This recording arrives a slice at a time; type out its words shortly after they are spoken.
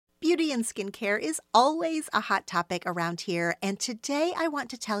Beauty and skincare is always a hot topic around here, and today I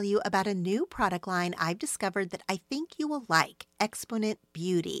want to tell you about a new product line I've discovered that I think you will like, Exponent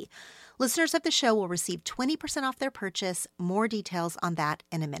Beauty. Listeners of the show will receive 20% off their purchase. More details on that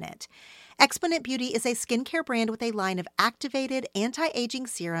in a minute. Exponent Beauty is a skincare brand with a line of activated anti-aging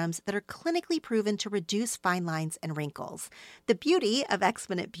serums that are clinically proven to reduce fine lines and wrinkles. The beauty of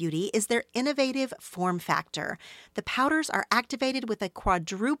Exponent Beauty is their innovative form factor. The powders are activated with a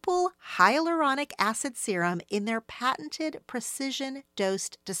quadruple hyaluronic acid serum in their patented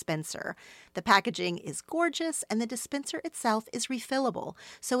precision-dosed dispenser. The packaging is gorgeous, and the dispenser itself is refillable,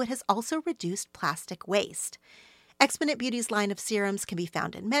 so it has also reduced plastic waste. Exponent Beauty's line of serums can be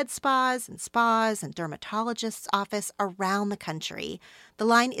found in med spas and dermatologists' office around the country. The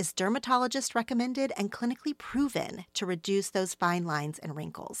line is dermatologist recommended and clinically proven to reduce those fine lines and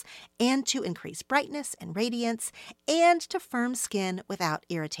wrinkles, and to increase brightness and radiance, and to firm skin without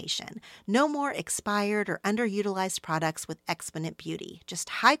irritation. No more expired or underutilized products with Exponent Beauty, just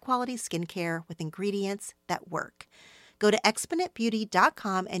high-quality skincare with ingredients that work. Go to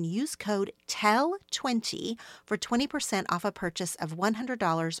exponentbeauty.com and use code TELL20 for 20% off a purchase of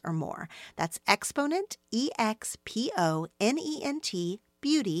 $100 or more. That's Exponent, EXPONENT,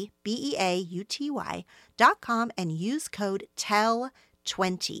 Beauty, BEAUTY.com, and use code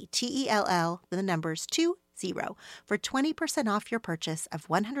TELL20, TELL, the numbers 20, for 20% off your purchase of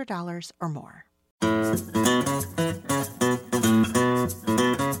 $100 or more.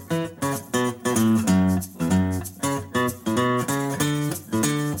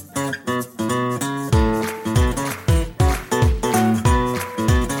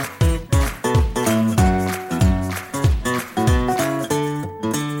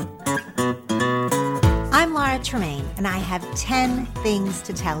 Tremaine, and I have 10 things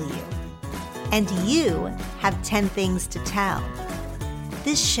to tell you. And you have 10 things to tell.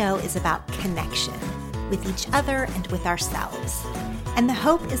 This show is about connection with each other and with ourselves. And the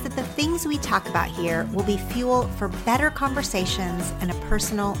hope is that the things we talk about here will be fuel for better conversations and a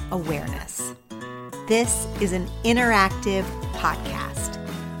personal awareness. This is an interactive podcast.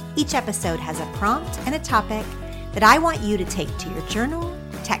 Each episode has a prompt and a topic that I want you to take to your journal,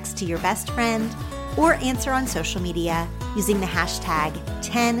 text to your best friend, or answer on social media using the hashtag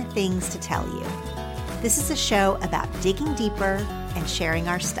 10 things to tell you. This is a show about digging deeper and sharing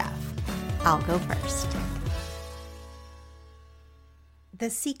our stuff. I'll go first. The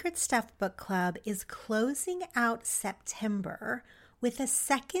Secret Stuff Book Club is closing out September with a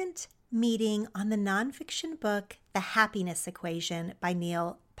second meeting on the nonfiction book, The Happiness Equation by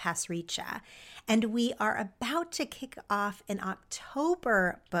Neil Pasricha. And we are about to kick off an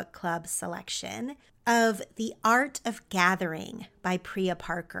October book club selection of The Art of Gathering by Priya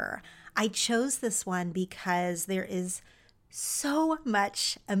Parker. I chose this one because there is so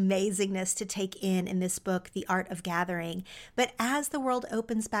much amazingness to take in this book, The Art of Gathering. But as the world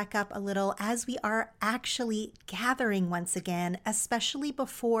opens back up a little, as we are actually gathering once again, especially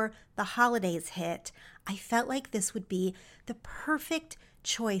before the holidays hit, I felt like this would be the perfect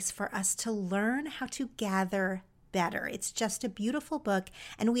choice for us to learn how to gather better. It's just a beautiful book,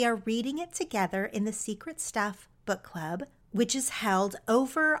 and we are reading it together in the Secret Stuff Book Club, which is held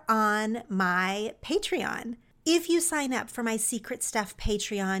over on my Patreon. If you sign up for my Secret Stuff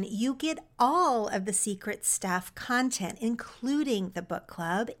Patreon, you get all of the Secret Stuff content, including the book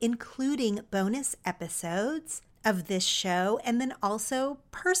club, including bonus episodes of this show, and then also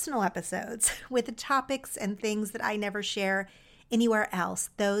personal episodes with topics and things that I never share anywhere else.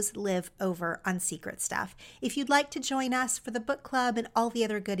 Those live over on Secret Stuff. If you'd like to join us for the book club and all the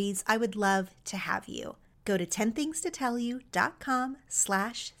other goodies, I would love to have you. Go to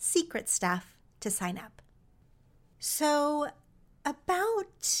 10thingstotellyou.com/secret stuff to sign up. So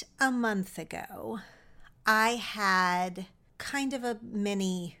about a month ago, I had kind of a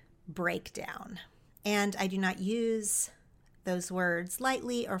mini breakdown, and I do not use those words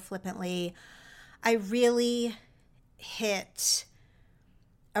lightly or flippantly. I really hit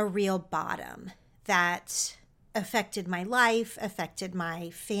a real bottom that affected my life, affected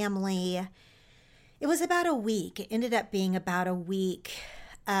my family. It was about a week. It ended up being about a week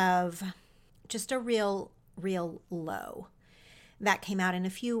of just a real low. That came out in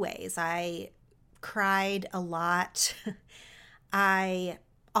a few ways. I cried a lot. I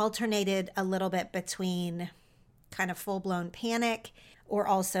alternated a little bit between kind of full-blown panic or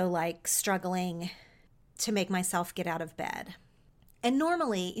also like struggling to make myself get out of bed. And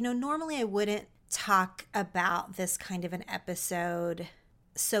normally I wouldn't talk about this kind of an episode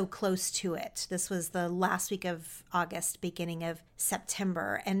so close to it. This was the last week of August, beginning of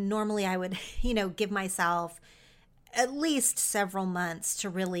September. And normally I would, give myself at least several months to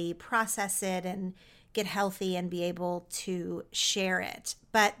really process it and get healthy and be able to share it.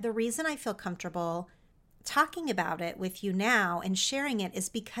 But the reason I feel comfortable talking about it with you now and sharing it is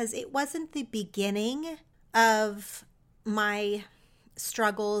because it wasn't the beginning of my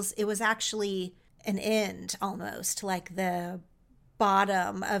struggles. It was actually an end, almost like the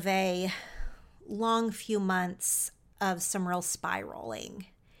bottom of a long few months of some real spiraling.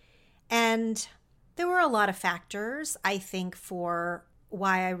 And there were a lot of factors, I think, for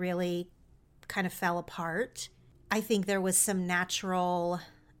why I really kind of fell apart. I think there was some natural,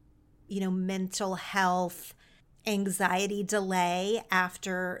 mental health, anxiety delay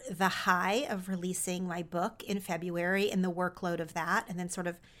after the high of releasing my book in February and the workload of that, and then sort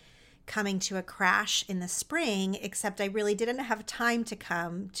of coming to a crash in the spring, except I really didn't have time to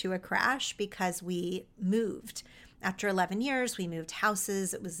come to a crash because we moved. After 11 years, we moved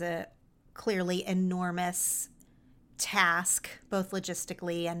houses. It was a clearly enormous task, both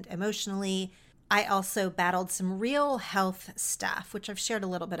logistically and emotionally. I also battled some real health stuff, which I've shared a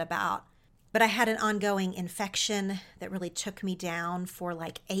little bit about. But I had an ongoing infection that really took me down for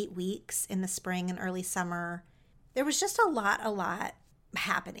like 8 weeks in the spring and early summer. There was just a lot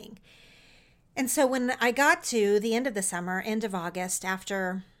happening. And so when I got to the end of the summer, end of August,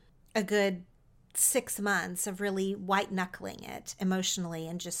 after a good 6 months of really white knuckling it emotionally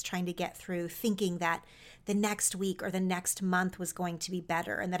and just trying to get through, thinking that the next week or the next month was going to be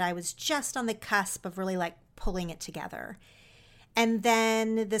better and that I was just on the cusp of really like pulling it together. And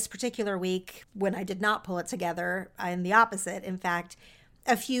then this particular week, when I did not pull it together, and the opposite, in fact,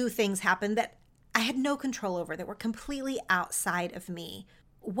 a few things happened that I had no control over, that were completely outside of me.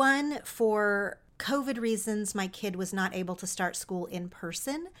 One, for COVID reasons, my kid was not able to start school in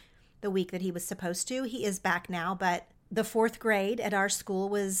person the week that he was supposed to. He is back now, but the 4th grade at our school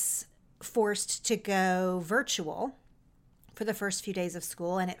was forced to go virtual for the first few days of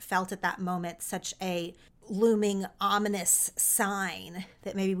school. And it felt at that moment such a looming, ominous sign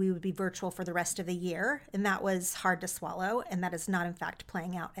that maybe we would be virtual for the rest of the year. And that was hard to swallow. And that is not, in fact,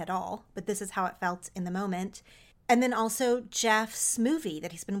 playing out at all. But this is how it felt in the moment. And then also Jeff's movie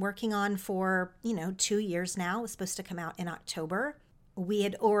that he's been working on for, 2 years now. It was supposed to come out in October. We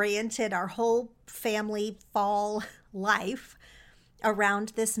had oriented our whole family fall life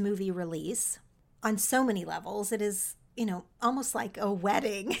around this movie release on so many levels. It is, almost like a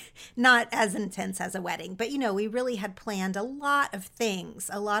wedding, not as intense as a wedding, but, we really had planned a lot of things,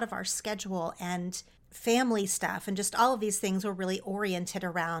 a lot of our schedule and family stuff. And just all of these things were really oriented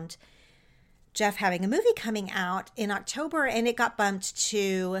around Jeff having a movie coming out in October, and it got bumped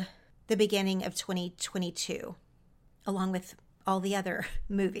to the beginning of 2022, along with all the other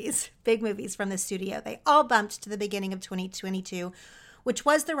movies, big movies from the studio. They all bumped to the beginning of 2022, which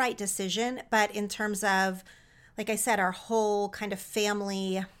was the right decision. But in terms of, like I said, our whole kind of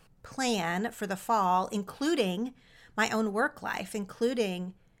family plan for the fall, including my own work life,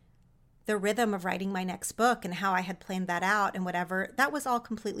 including the rhythm of writing my next book and how I had planned that out and whatever, that was all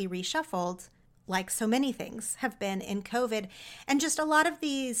completely reshuffled, like so many things have been in COVID. And just a lot of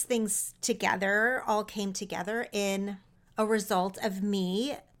these things together all came together in a result of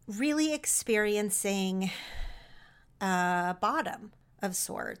me really experiencing a bottom of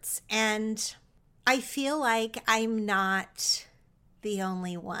sorts. And I feel like I'm not the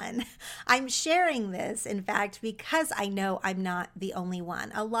only one. I'm sharing this, in fact, because I know I'm not the only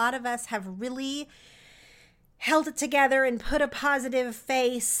one. A lot of us have really held it together and put a positive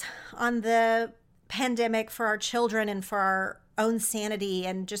face on the pandemic for our children and for our own sanity,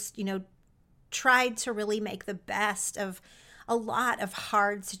 and just, tried to really make the best of a lot of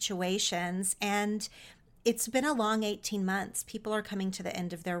hard situations. And it's been a long 18 months. People are coming to the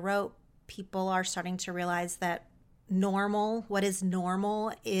end of their rope. People are starting to realize that what is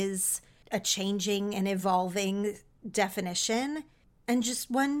normal is a changing and evolving definition. And just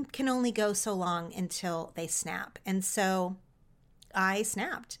one can only go so long until they snap. And so I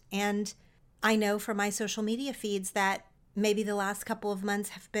snapped. And I know from my social media feeds that maybe the last couple of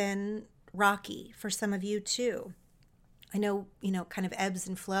months have been rocky for some of you too. I know, kind of ebbs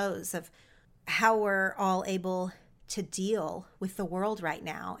and flows of how we're all able to deal with the world right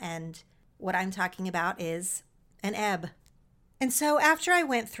now. And what I'm talking about is an ebb. And so after I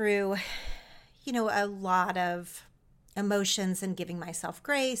went through, a lot of emotions and giving myself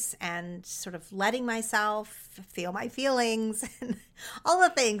grace and sort of letting myself feel my feelings and all the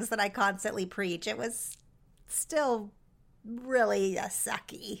things that I constantly preach, it was still really a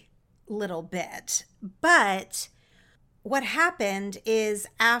sucky little bit. But what happened is,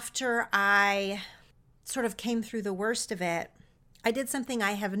 after I sort of came through the worst of it, I did something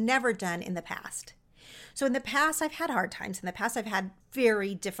I have never done in the past. So in the past, I've had hard times. In the past, I've had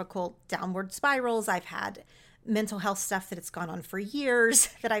very difficult downward spirals. I've had mental health stuff that it's gone on for years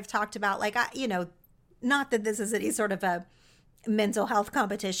that I've talked about. Like, not that this is any sort of a mental health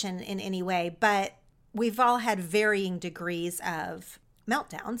competition in any way, but we've all had varying degrees of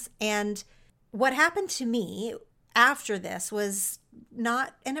meltdowns. And what happened to me after this was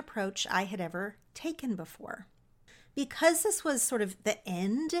not an approach I had ever taken before. Because this was sort of the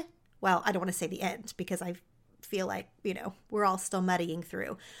end, well, I don't want to say the end because I feel like, we're all still muddying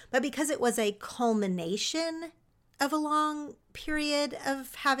through, but because it was a culmination of a long period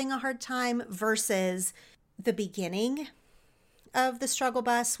of having a hard time versus the beginning of the struggle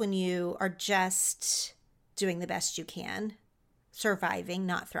bus when you are just doing the best you can, surviving,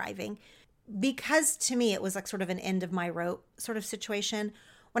 not thriving. Because to me, it was like sort of an end of my rope sort of situation.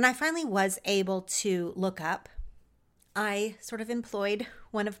 When I finally was able to look up, I sort of employed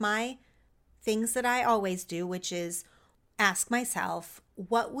one of my things that I always do, which is ask myself,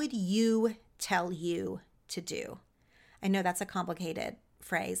 what would you tell you to do? I know that's a complicated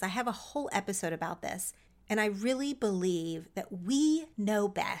phrase. I have a whole episode about this, and I really believe that we know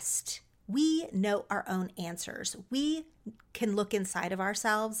best. We know our own answers. We can look inside of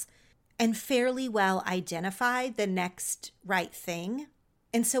ourselves and fairly well identify the next right thing.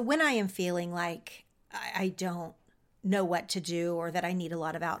 And so when I am feeling like I don't know what to do or that I need a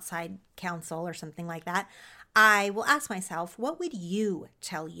lot of outside counsel or something like that, I will ask myself, what would you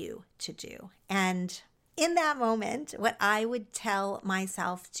tell you to do? And in that moment, what I would tell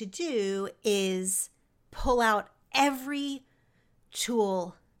myself to do is pull out every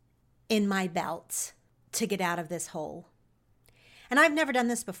tool in my belt to get out of this hole. And I've never done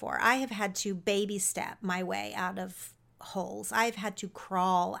this before. I have had to baby step my way out of holes. I've had to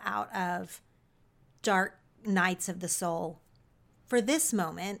crawl out of dark nights of the soul. For this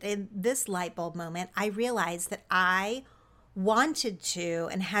moment, in this light bulb moment, I realized that I wanted to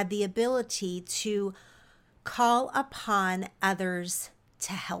and had the ability to call upon others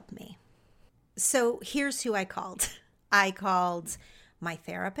to help me. So here's who I called. I called my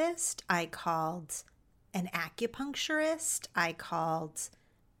therapist. I called an acupuncturist. I called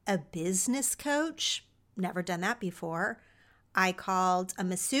a business coach. Never done that before. I called a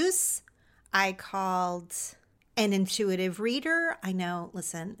masseuse. I called an intuitive reader. I know,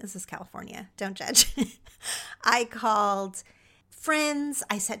 listen, this is California. Don't judge. I called friends.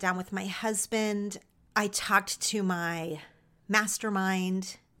 I sat down with my husband. I talked to my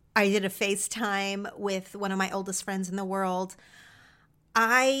mastermind. I did a FaceTime with one of my oldest friends in the world.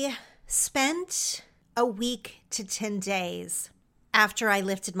 I spent a week to 10 days after I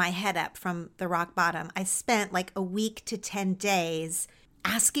lifted my head up from the rock bottom. I spent like a week to 10 days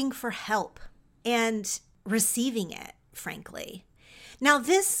asking for help and receiving it, frankly. Now,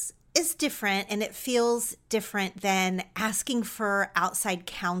 this is different and it feels different than asking for outside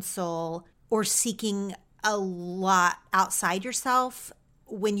counsel or seeking a lot outside yourself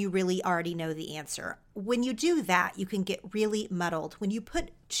when you really already know the answer. When you do that, you can get really muddled. When you put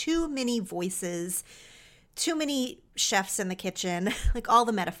too many voices, too many chefs in the kitchen, like all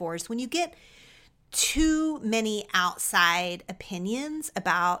the metaphors, when you get too many outside opinions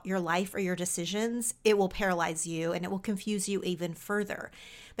about your life or your decisions, it will paralyze you and it will confuse you even further.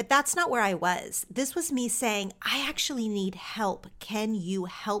 But that's not where I was. This was me saying, I actually need help. Can you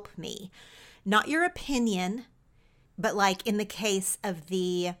help me? Not your opinion, but like in the case of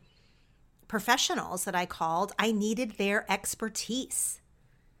the professionals that I called, I needed their expertise.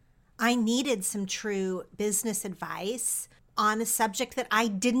 I needed some true business advice on a subject that I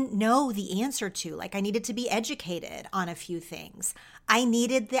didn't know the answer to. Like I needed to be educated on a few things. I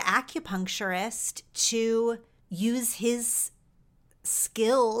needed the acupuncturist to use his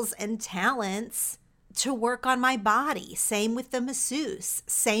skills and talents to work on my body. Same with the masseuse.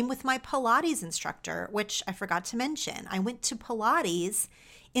 Same with my Pilates instructor, which I forgot to mention. I went to Pilates,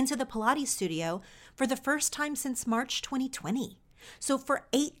 into the Pilates studio for the first time since March 2020. So for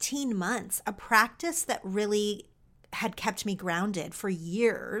 18 months, a practice that really had kept me grounded for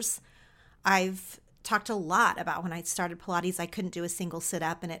years. I've talked a lot about when I started Pilates, I couldn't do a single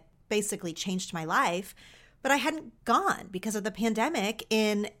sit-up and it basically changed my life. But I hadn't gone because of the pandemic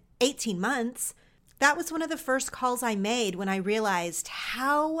in 18 months. That was one of the first calls I made when I realized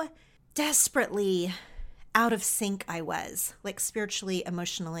how desperately out of sync I was, like spiritually,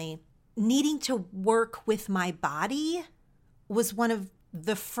 emotionally. Needing to work with my body was one of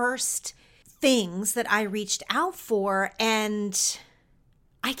the first things that I reached out for, and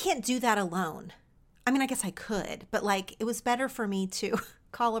I can't do that alone. I mean, I guess I could, but like it was better for me to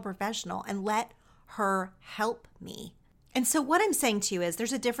call a professional and let her help me. And so what I'm saying to you is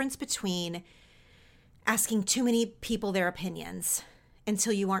there's a difference between asking too many people their opinions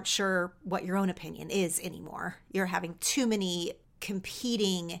until you aren't sure what your own opinion is anymore. You're having too many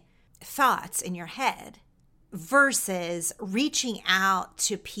competing thoughts in your head versus reaching out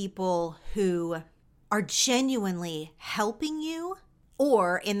to people who are genuinely helping you,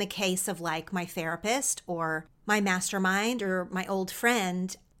 or in the case of like my therapist or my mastermind or my old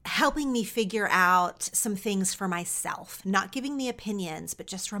friend, helping me figure out some things for myself, not giving me opinions, but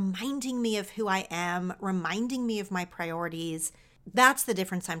just reminding me of who I am, reminding me of my priorities. That's the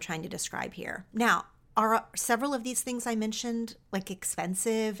difference I'm trying to describe here. Now, are several of these things I mentioned like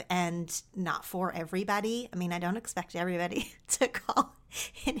expensive and not for everybody? I mean, I don't expect everybody to call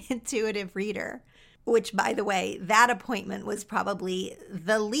an intuitive reader, which, by the way, that appointment was probably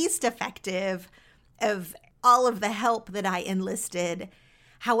the least effective of all of the help that I enlisted.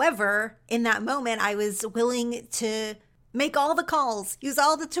 However, in that moment, I was willing to make all the calls, use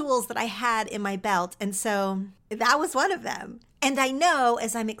all the tools that I had in my belt. And so that was one of them. And I know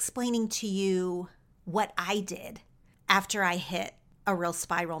as I'm explaining to you what I did after I hit a real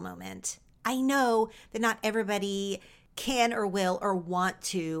spiral moment, I know that not everybody can or will or want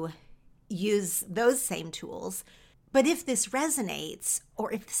to use those same tools. But if this resonates,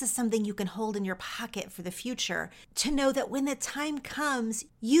 or if this is something you can hold in your pocket for the future, to know that when the time comes,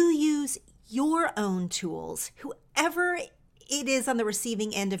 you use your own tools. Whoever it is on the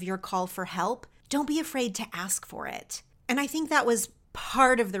receiving end of your call for help, don't be afraid to ask for it. And I think that was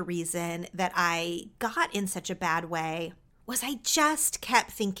part of the reason that I got in such a bad way, was I just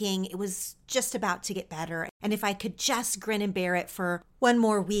kept thinking it was just about to get better. And if I could just grin and bear it for one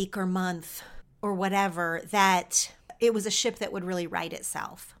more week or month or whatever, that it was a ship that would really right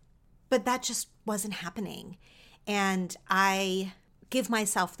itself. But that just wasn't happening. And I give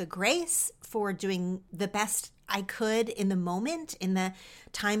myself the grace for doing the best I could in the moment, in the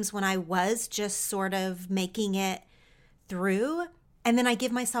times when I was just sort of making it through. And then I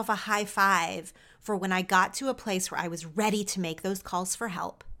give myself a high five for when I got to a place where I was ready to make those calls for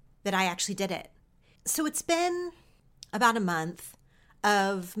help, that I actually did it. So it's been about a month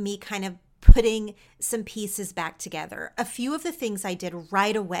of me kind of putting some pieces back together. A few of the things I did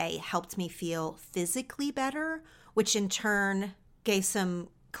right away helped me feel physically better, which in turn gave some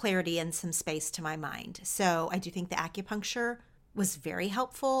clarity and some space to my mind. So I do think the acupuncture was very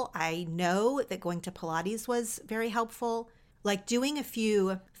helpful. I know that going to Pilates was very helpful. Like doing a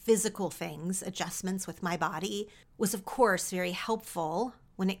few physical things, adjustments with my body, was of course very helpful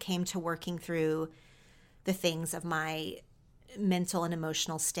when it came to working through the things of my mental and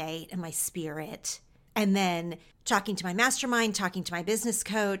emotional state and my spirit. And then talking to my mastermind, talking to my business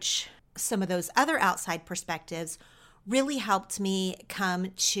coach, some of those other outside perspectives really helped me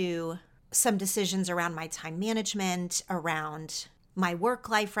come to some decisions around my time management, around my work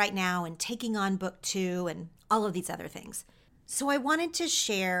life right now, and taking on book 2 and all of these other things. So I wanted to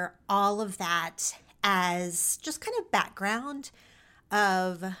share all of that as just kind of background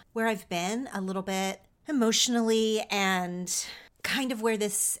of where I've been a little bit emotionally and kind of where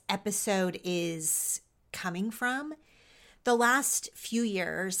this episode is coming from. The last few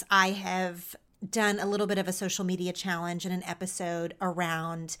years, I have done a little bit of a social media challenge and an episode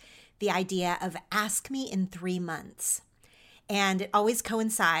around the idea of ask me in 3 months. And it always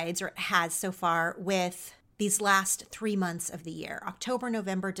coincides, or it has so far, with these last 3 months of the year, October,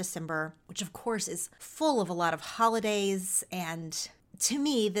 November, December, which of course is full of a lot of holidays. And to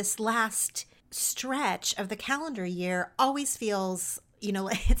me, this last stretch of the calendar year always feels,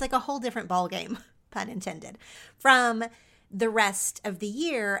 it's like a whole different ballgame, pun intended, from the rest of the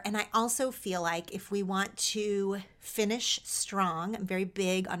year. And I also feel like if we want to finish strong, I'm very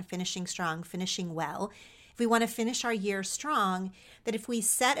big on finishing strong, finishing well. If we want to finish our year strong, that if we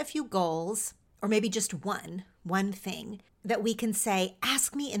set a few goals, or maybe just one thing that we can say,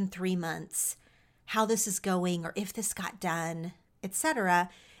 ask me in 3 months how this is going, or if this got done, etc.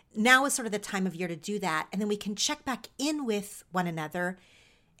 Now is sort of the time of year to do that. And then we can check back in with one another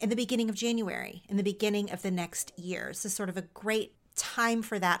in the beginning of January, in the beginning of the next year. This is sort of a great time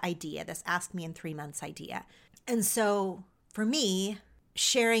for that idea, this ask me in 3 months idea. And so for me,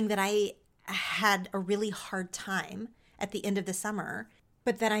 sharing that I had a really hard time at the end of the summer,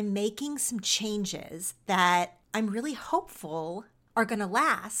 but that I'm making some changes that I'm really hopeful are going to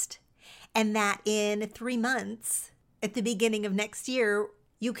last, and that in 3 months, at the beginning of next year,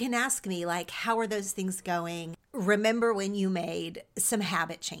 you can ask me, like, how are those things going? Remember when you made some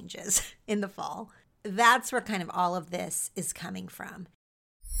habit changes in the fall? That's where kind of all of this is coming from.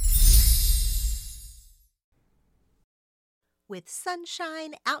 With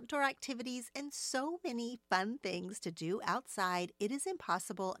sunshine, outdoor activities, and so many fun things to do outside, it is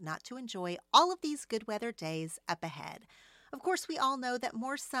impossible not to enjoy all of these good weather days up ahead. Of course, we all know that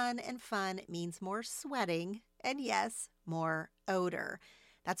more sun and fun means more sweating, and yes, more odor.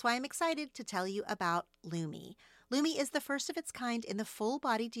 That's why I'm excited to tell you about Lume. Lume is the first of its kind in the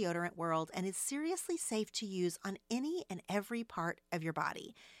full-body deodorant world and is seriously safe to use on any and every part of your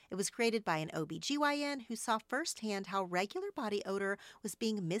body. It was created by an OBGYN who saw firsthand how regular body odor was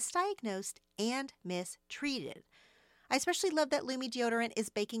being misdiagnosed and mistreated. I especially love that Lume deodorant is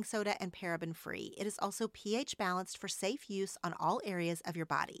baking soda and paraben-free. It is also pH balanced for safe use on all areas of your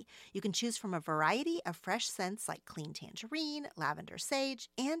body. You can choose from a variety of fresh scents like clean tangerine, lavender sage,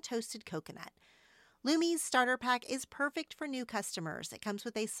 and toasted coconut. Lume's starter pack is perfect for new customers. It comes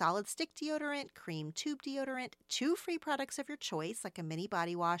with a solid stick deodorant, cream tube deodorant, 2 free products of your choice like a mini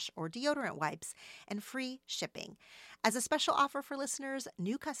body wash or deodorant wipes, and free shipping. As a special offer for listeners,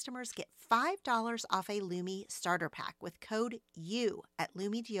 new customers get $5 off a Lume starter pack with code U at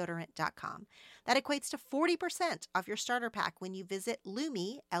LumeDeodorant.com. That equates to 40% off your starter pack when you visit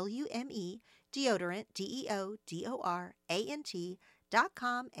Lume, Lume, deodorant, DEODORANT.com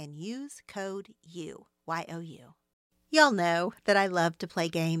and use code U, YOU. Y'all know that I love to play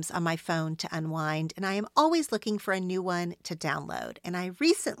games on my phone to unwind, and I am always looking for a new one to download. And I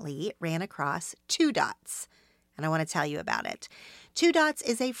recently ran across Two Dots, and I want to tell you about it. Two Dots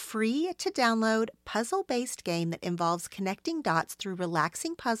is a free-to-download puzzle-based game that involves connecting dots through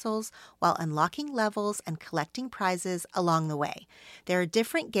relaxing puzzles while unlocking levels and collecting prizes along the way. There are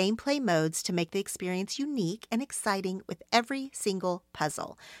different gameplay modes to make the experience unique and exciting with every single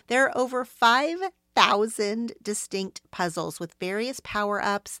puzzle. There are over 5,000 distinct puzzles with various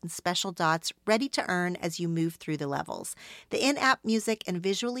power-ups and special dots ready to earn as you move through the levels. The in-app music and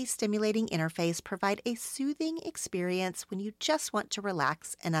visually stimulating interface provide a soothing experience when you just want to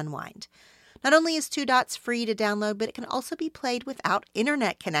relax and unwind. Not only is Two Dots free to download, but it can also be played without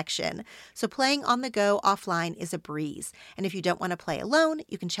internet connection. So playing on the go offline is a breeze. And if you don't want to play alone,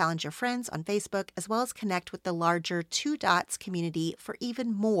 you can challenge your friends on Facebook as well as connect with the larger Two Dots community for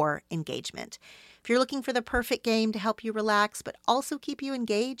even more engagement. If you're looking for the perfect game to help you relax but also keep you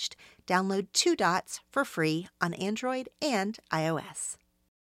engaged, download Two Dots for free on Android and iOS.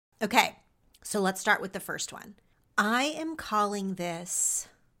 Okay, so let's start with the first one. I am calling this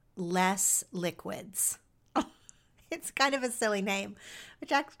Less Liquids. It's kind of a silly name,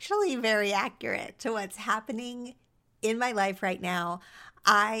 which actually very accurate to what's happening in my life right now.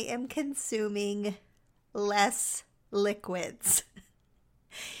 I am consuming less liquids.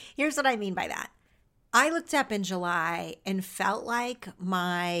 Here's what I mean by that. I looked up in July and felt like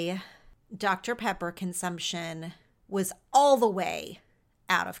my Dr. Pepper consumption was all the way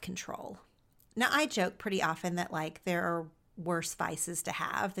out of control. Now, I joke pretty often that there are worse vices to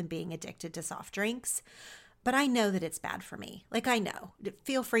have than being addicted to soft drinks, but I know that it's bad for me. I know.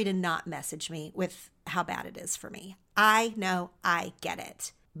 Feel free to not message me with how bad it is for me. I know, I get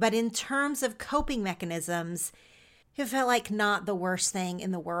it. But in terms of coping mechanisms, it felt like not the worst thing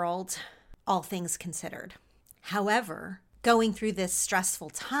in the world, all things considered. However, going through this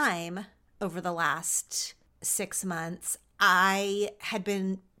stressful time over the last 6 months, I had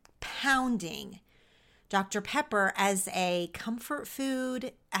been pounding Dr. Pepper as a comfort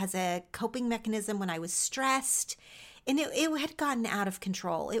food, as a coping mechanism when I was stressed, and it had gotten out of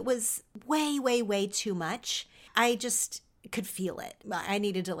control. It was way, way, way too much. I just could feel it. I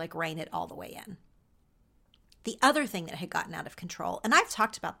needed to rein it all the way in. The other thing that had gotten out of control, and I've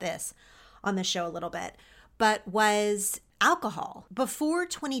talked about this on the show a little bit, but was alcohol. Before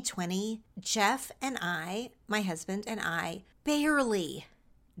 2020, Jeff and I, my husband and I, barely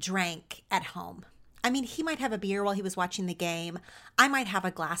drank at home. I mean, he might have a beer while he was watching the game. I might have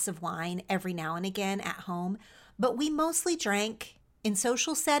a glass of wine every now and again at home, but we mostly drank in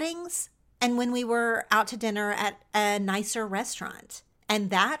social settings and when we were out to dinner at a nicer restaurant.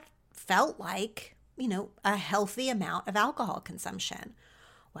 And that felt like, a healthy amount of alcohol consumption.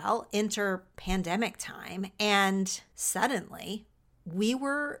 Well, enter pandemic time, and suddenly we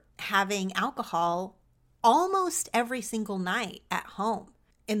were having alcohol almost every single night at home.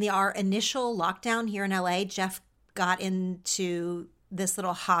 In our initial lockdown here in LA, Jeff got into this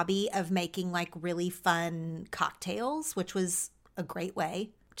little hobby of making really fun cocktails, which was a great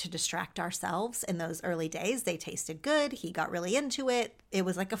way to distract ourselves in those early days. They tasted good. He got really into it. It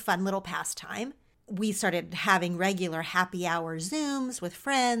was like a fun little pastime. We started having regular happy hour Zooms with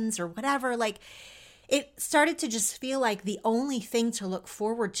friends or whatever. It started to just feel like the only thing to look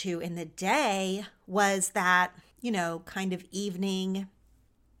forward to in the day was that, kind of evening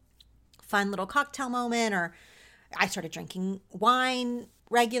fun little cocktail moment or I started drinking wine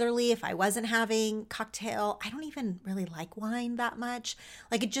regularly if I wasn't having cocktail. I don't even really like wine that much.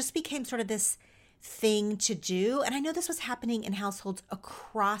 Like it just became sort of this thing to do. And I know this was happening in households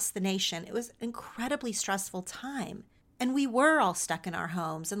across the nation. It was an incredibly stressful time. And we were all stuck in our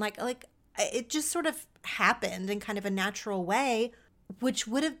homes and like it just sort of happened in kind of a natural way, which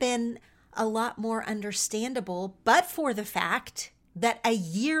would have been a lot more understandable, but for the fact that a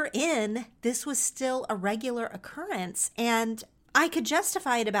year in, this was still a regular occurrence. And I could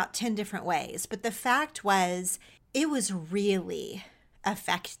justify it about 10 different ways, but the fact was it was really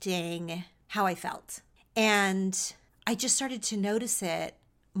affecting how I felt. And I just started to notice it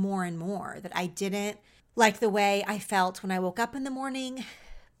more and more, that I didn't like the way I felt when I woke up in the morning,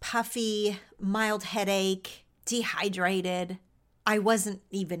 puffy, mild headache, dehydrated. I wasn't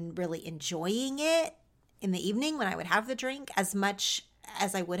even really enjoying it in the evening when I would have the drink as much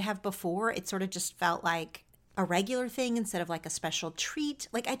as I would have before. It sort of just felt like a regular thing instead of like a special treat.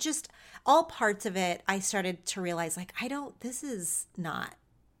 Like I just, all parts of it, I started to realize like, this is not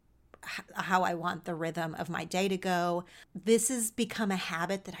how I want the rhythm of my day to go. This has become a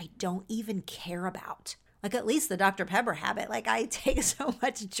habit that I don't even care about. Like at least the Dr. Pepper habit. Like I take so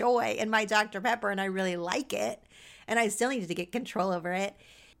much joy in my Dr. Pepper and I really like it. And I still needed to get control over it.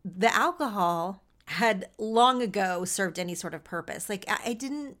 The alcohol had long ago served any sort of purpose. Like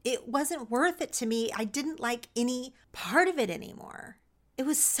it wasn't worth it to me. I didn't like any part of it anymore. It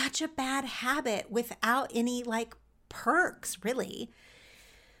was such a bad habit without any like perks, really.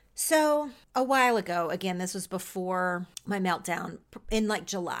 So a while ago, again, this was before my meltdown in like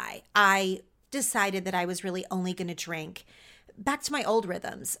July, I decided that I was really only going to drink back to my old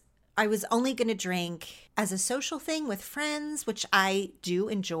rhythms. I was only going to drink as a social thing with friends, which I do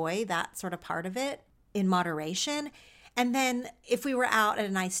enjoy that sort of part of it in moderation. And then if we were out at a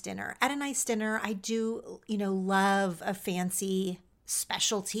nice dinner, I do, love a fancy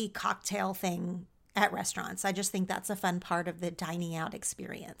specialty cocktail thing at restaurants. I just think that's a fun part of the dining out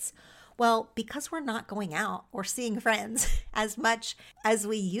experience. Well, because we're not going out or seeing friends as much as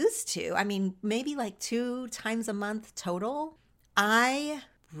we used to, I mean, maybe like 2 times a month total, I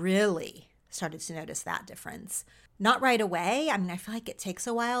really started to notice that difference. Not right away. I mean, I feel like it takes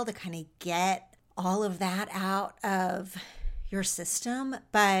a while to kind of get all of that out of your system,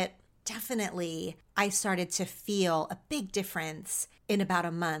 but definitely I started to feel a big difference in about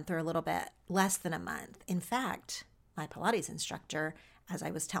a month or a little bit less than a month. In fact, my Pilates instructor, as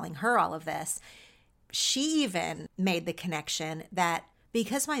I was telling her all of this, she even made the connection that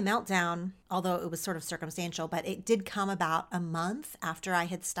because my meltdown, although it was sort of circumstantial, but it did come about a month after I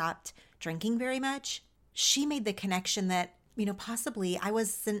had stopped drinking very much, she made the connection that, possibly I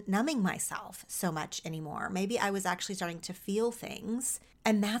wasn't numbing myself so much anymore. Maybe I was actually starting to feel things.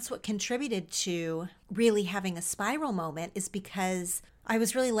 And that's what contributed to really having a spiral moment, is because I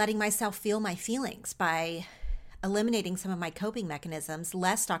was really letting myself feel my feelings by eliminating some of my coping mechanisms,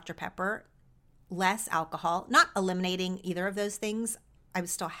 less Dr. Pepper, less alcohol, not eliminating either of those things. I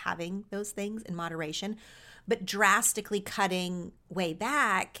was still having those things in moderation, but drastically cutting way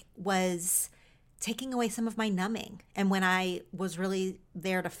back was taking away some of my numbing. And when I was really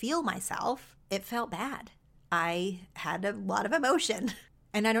there to feel myself, it felt bad. I had a lot of emotion.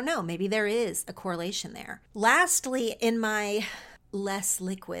 And I don't know, maybe there is a correlation there. Lastly, in my less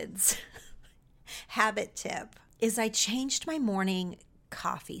liquids habit tip is I changed my morning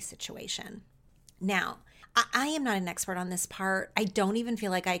coffee situation. Now, I am not an expert on this part. I don't even feel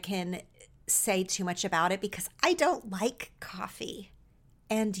like I can say too much about it because I don't like coffee.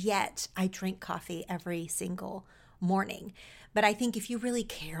 And yet I drink coffee every single morning. But I think if you really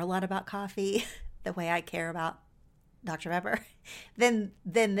care a lot about coffee, the way I care about Dr. Pepper, then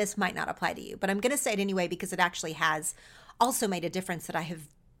this might not apply to you. But I'm going to say it anyway because it actually has also made a difference that I have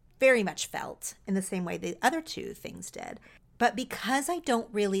very much felt in the same way the other two things did. But because I don't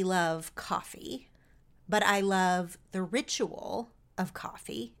really love coffee, but I love the ritual of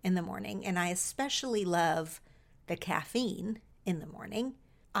coffee in the morning, and I especially love the caffeine in the morning,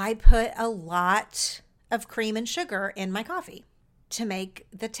 I put a lot of cream and sugar in my coffee to make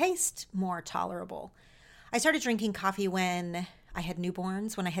the taste more tolerable. I started drinking coffee when I had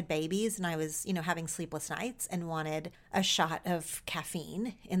newborns, when I had babies, and I was, having sleepless nights and wanted a shot of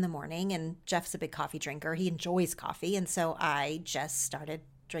caffeine in the morning. And Jeff's a big coffee drinker. He enjoys coffee. And so I just started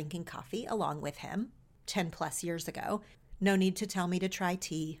drinking coffee along with him 10 plus years ago. No need to tell me to try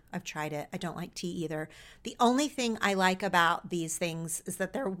tea. I've tried it. I don't like tea either. The only thing I like about these things is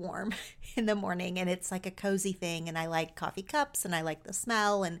that they're warm in the morning and it's like a cozy thing. And I like coffee cups and I like the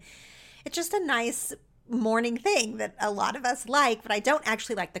smell. And it's just a nice morning thing that a lot of us like, but I don't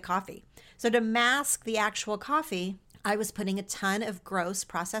actually like the coffee. So to mask the actual coffee, I was putting a ton of gross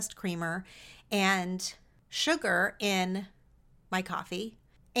processed creamer and sugar in my coffee.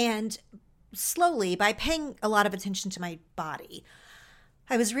 And slowly, by paying a lot of attention to my body,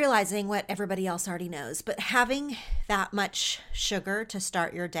 I was realizing what everybody else already knows, but having that much sugar to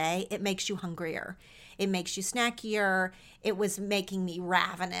start your day, it makes you hungrier. It makes you snackier. It was making me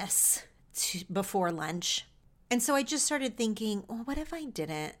ravenous before lunch. And so I just started thinking, well, what if I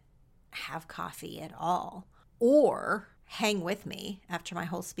didn't have coffee at all? Or hang with me after my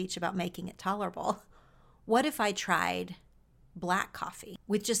whole speech about making it tolerable. What if I tried black coffee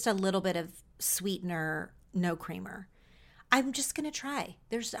with just a little bit of sweetener, no creamer? I'm just going to try.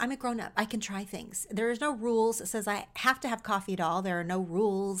 I'm a grown up. I can try things. There's no rules that says I have to have coffee at all. There are no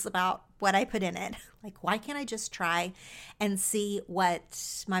rules about what I put in it. Like, why can't I just try and see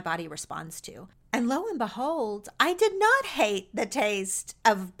what my body responds to? And lo and behold, I did not hate the taste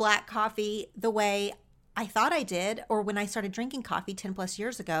of black coffee the way I thought I did, or when I started drinking coffee 10 plus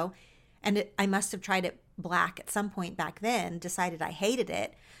years ago. And I must have tried it black at some point back then, decided I hated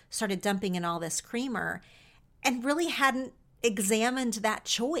it, started dumping in all this creamer, and really hadn't examined that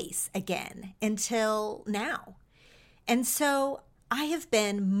choice again until now. And so I have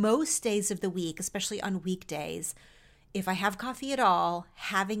been most days of the week, especially on weekdays, if I have coffee at all,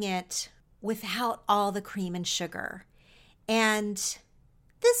 having it without all the cream and sugar. And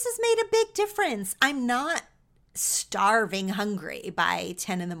this has made a big difference. I'm not starving hungry by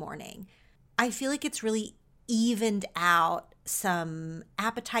 10 in the morning. I feel like it's really evened out some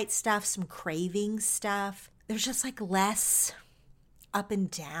appetite stuff, some craving stuff. There's just like less up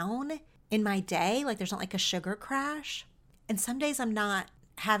and down in my day. Like there's not like a sugar crash. And some days I'm not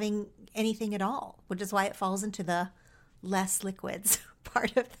having anything at all, which is why it falls into the less liquids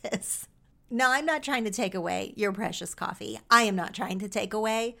part of this. Now, I'm not trying to take away your precious coffee. I am not trying to take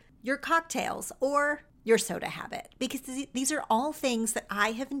away your cocktails or your soda habit, because these are all things that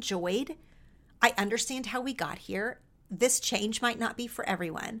I have enjoyed. I understand how we got here. This change might not be for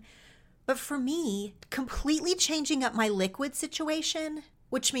everyone. But for me, completely changing up my liquid situation,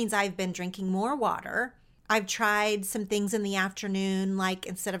 which means I've been drinking more water. I've tried some things in the afternoon, like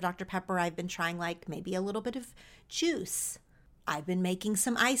instead of Dr. Pepper, I've been trying like maybe a little bit of juice. I've been making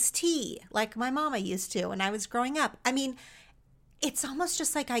some iced tea like my mama used to when I was growing up. I mean, it's almost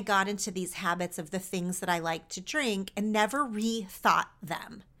just like I got into these habits of the things that I like to drink and never rethought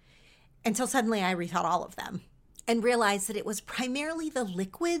them until suddenly I rethought all of them and realized that it was primarily the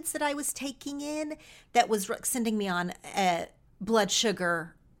liquids that I was taking in that was sending me on a blood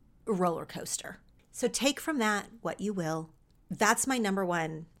sugar roller coaster. So take from that what you will. That's my number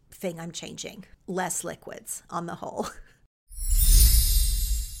one thing I'm changing. Less liquids on the whole.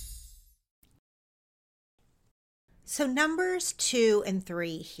 So numbers 2 and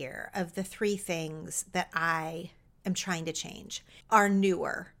 3 here of the 3 things that I am trying to change are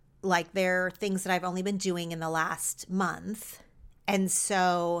newer. Like they're things that I've only been doing in the last month. And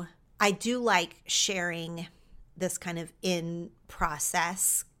so I do like sharing this kind of in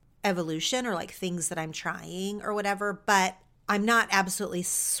process evolution or like things that I'm trying or whatever, but I'm not absolutely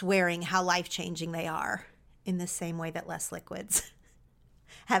swearing how life-changing they are in the same way that less liquids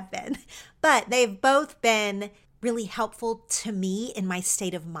have been. But they've both been really helpful to me in my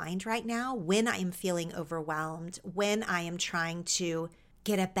state of mind right now when I am feeling overwhelmed, when I am trying to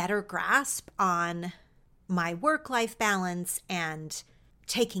get a better grasp on my work-life balance and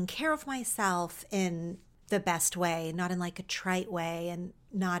taking care of myself in the best way, not in like a trite way and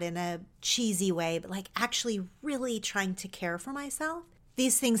not in a cheesy way, but like actually really trying to care for myself.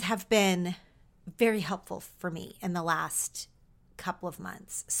 These things have been very helpful for me in the last couple of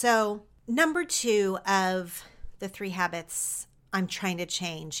months. So number 2 of the 3 habits I'm trying to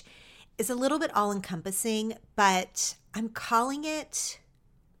change is a little bit all-encompassing, but I'm calling it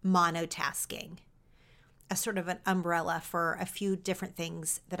monotasking, a sort of an umbrella for a few different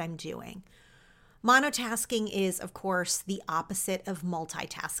things that I'm doing. Monotasking is, of course, the opposite of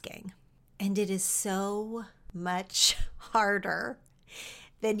multitasking, and it is so much harder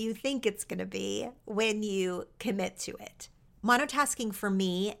than you think it's going to be when you commit to it. Monotasking for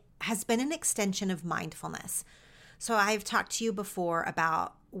me has been an extension of mindfulness. So I've talked to you before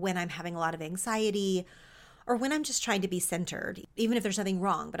about when I'm having a lot of anxiety or when I'm just trying to be centered, even if there's nothing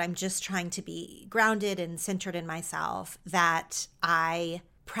wrong, but I'm just trying to be grounded and centered in myself, that I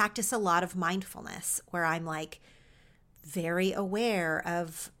practice a lot of mindfulness where I'm like very aware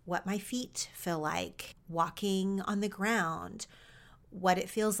of what my feet feel like walking on the ground, what it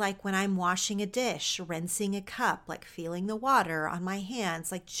feels like when I'm washing a dish, rinsing a cup, like feeling the water on my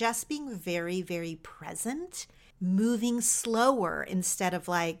hands, like just being very, very present, moving slower instead of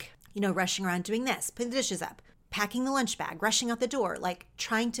like, rushing around doing this, putting the dishes up, packing the lunch bag, rushing out the door, like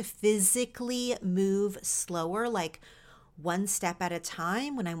trying to physically move slower, like one step at a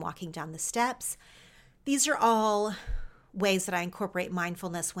time when I'm walking down the steps. These are all ways that I incorporate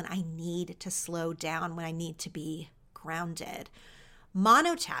mindfulness when I need to slow down, when I need to be grounded.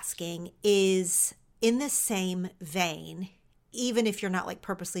 Monotasking is in the same vein, even if you're not like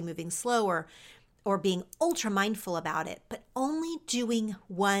purposely moving slower or being ultra mindful about it, but only doing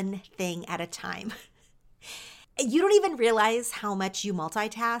one thing at a time. You don't even realize how much you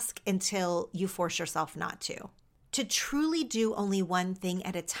multitask until you force yourself not to. To truly do only one thing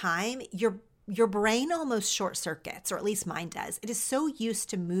at a time, your brain almost short circuits, or at least mine does. It is so used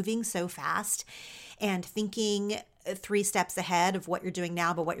to moving so fast and thinking 3 steps ahead of what you're doing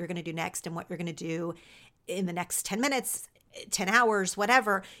now, but what you're going to do next and what you're going to do in the next 10 minutes, 10 hours,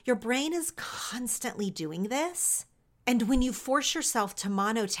 whatever. Your brain is constantly doing this. And when you force yourself to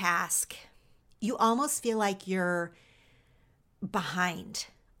monotask, you almost feel like you're behind,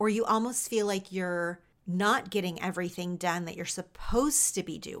 or you almost feel like you're not getting everything done that you're supposed to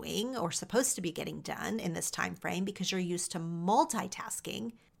be doing or supposed to be getting done in this time frame because you're used to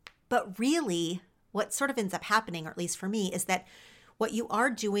multitasking. But really, what sort of ends up happening, or at least for me, is that what you are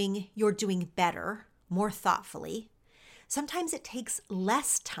doing, you're doing better, more thoughtfully. Sometimes it takes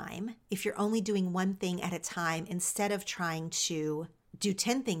less time if you're only doing one thing at a time instead of trying to do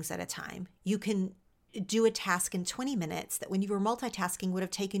 10 things at a time. You can do a task in 20 minutes that when you were multitasking would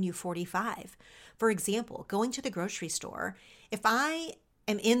have taken you 45. For example, going to the grocery store. If I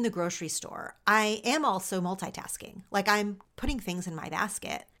am in the grocery store, I am also multitasking. Like I'm putting things in my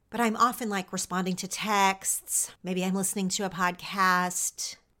basket, but I'm often like responding to texts. Maybe I'm listening to a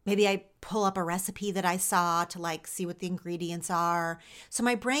podcast. Maybe I pull up a recipe that I saw to like see what the ingredients are. So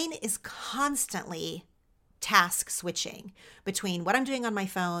my brain is constantly task switching between what I'm doing on my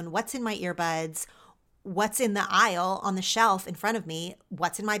phone, what's in my earbuds, what's in the aisle on the shelf in front of me,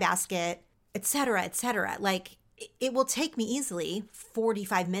 what's in my basket, et cetera, et cetera. Like it will take me easily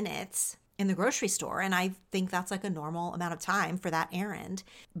 45 minutes in the grocery store. And I think that's like a normal amount of time for that errand.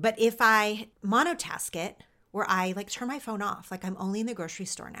 But if I monotask it, where I like turn my phone off, like I'm only in the grocery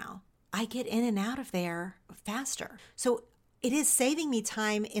store now, I get in and out of there faster. So it is saving me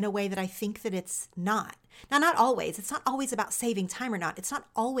time in a way that I think that it's not. Now, not always. It's not always about saving time or not. It's not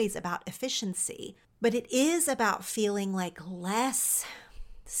always about efficiency, but it is about feeling like less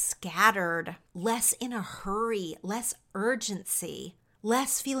scattered, less in a hurry, less urgency,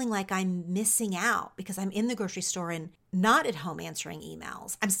 less feeling like I'm missing out because I'm in the grocery store and not at home answering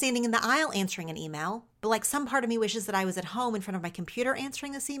emails. I'm standing in the aisle answering an email, but like some part of me wishes that I was at home in front of my computer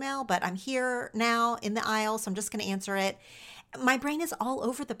answering this email, but I'm here now in the aisle, so I'm just going to answer it. My brain is all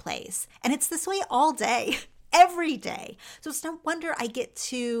over the place, and it's this way all day, every day. So it's no wonder I get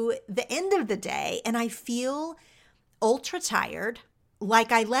to the end of the day and I feel ultra tired,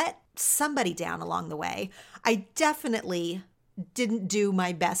 like I let somebody down along the way. I definitely didn't do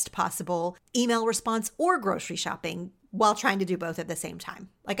my best possible email response or grocery shopping while trying to do both at the same time.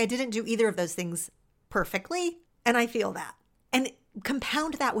 Like I didn't do either of those things perfectly, and I feel that. And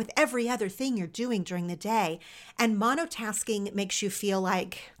compound that with every other thing you're doing during the day, and monotasking makes you feel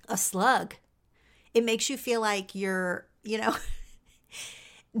like a slug. It makes you feel like you're,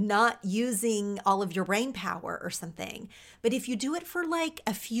 not using all of your brain power or something. But if you do it for like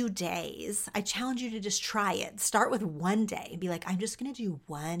a few days, I challenge you to just try it. Start with one day and be like, I'm just going to do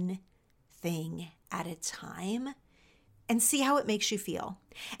one thing at a time and see how it makes you feel.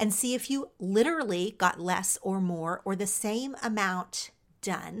 And see if you literally got less or more or the same amount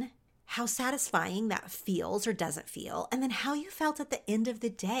done, how satisfying that feels or doesn't feel, and then how you felt at the end of the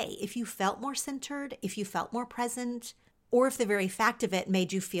day. If you felt more centered, if you felt more present, or if the very fact of it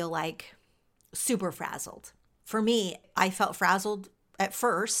made you feel like super frazzled. For me, I felt frazzled at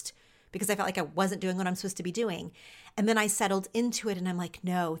first because I felt like I wasn't doing what I'm supposed to be doing. And then I settled into it and I'm like,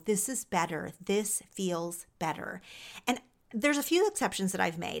 no, this is better. This feels better. And there's a few exceptions that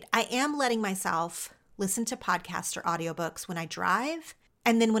I've made. I am letting myself listen to podcasts or audiobooks when I drive,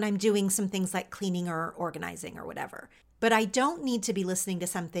 and then when I'm doing some things like cleaning or organizing or whatever. But I don't need to be listening to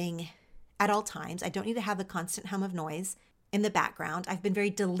something at all times. I don't need to have the constant hum of noise in the background. I've been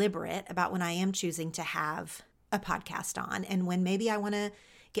very deliberate about when I am choosing to have a podcast on and when maybe I want to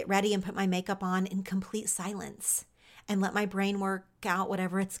get ready and put my makeup on in complete silence and let my brain work out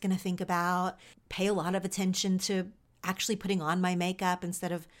whatever it's going to think about, pay a lot of attention to actually putting on my makeup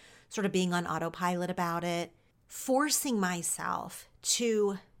instead of sort of being on autopilot about it, forcing myself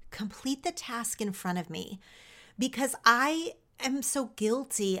to complete the task in front of me because I am so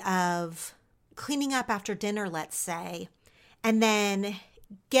guilty of cleaning up after dinner, let's say, and then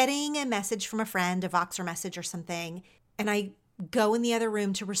getting a message from a friend, a Voxer message or something, and I go in the other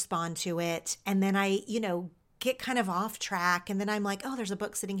room to respond to it. And then I, get kind of off track. And then I'm like, oh, there's a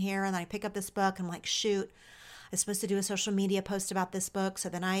book sitting here. And then I pick up this book and I'm like, shoot, I'm supposed to do a social media post about this book. So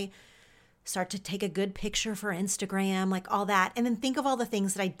then I start to take a good picture for Instagram, like all that. And then think of all the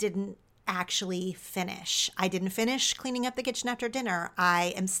things that I didn't actually finish. I didn't finish cleaning up the kitchen after dinner.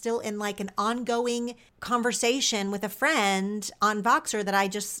 I am still in like an ongoing conversation with a friend on Voxer that I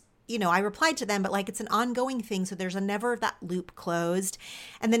just, I replied to them, but like it's an ongoing thing. So there's never that loop closed.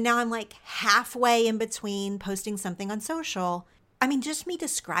 And then now I'm like halfway in between posting something on social. I mean, just me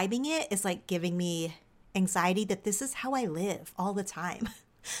describing it is like giving me anxiety that this is how I live all the time.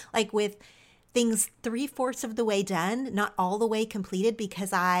 Like with things 3/4 of the way done, not all the way completed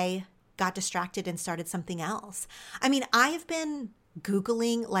because I got distracted and started something else. I mean, I have been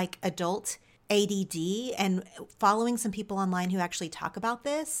Googling like adult ADD and following some people online who actually talk about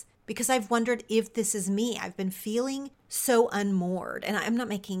this because I've wondered if this is me. I've been feeling so unmoored, and I'm not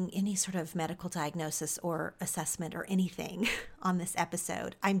making any sort of medical diagnosis or assessment or anything on this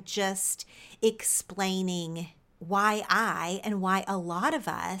episode. I'm just explaining why I and why a lot of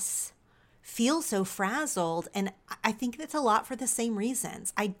us feel so frazzled. And I think that's a lot for the same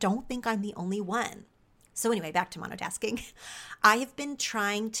reasons. I don't think I'm the only one. So anyway, back to monotasking. I have been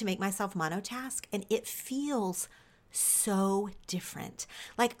trying to make myself monotask and it feels so different.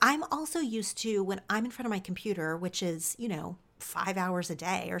 Like I'm also used to when I'm in front of my computer, which is, 5 hours a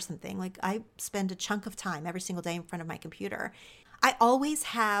day or something. Like I spend a chunk of time every single day in front of my computer. I always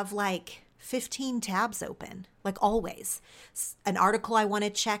have like 15 tabs open, like always. An article I want to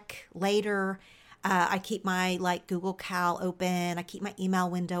check later. I keep my like Google Cal open. I keep my email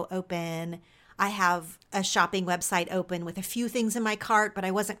window open. I have a shopping website open with a few things in my cart, but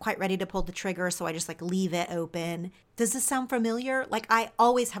I wasn't quite ready to pull the trigger, so I just like leave it open. Does this sound familiar? Like I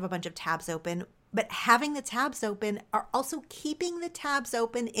always have a bunch of tabs open, but having the tabs open are also keeping the tabs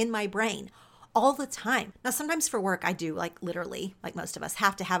open in my brain all the time. Now, sometimes for work, I do like literally, like most of us,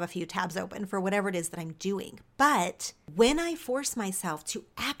 have to have a few tabs open for whatever it is that I'm doing. But when I force myself to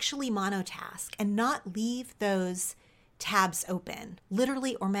actually monotask and not leave those tabs open,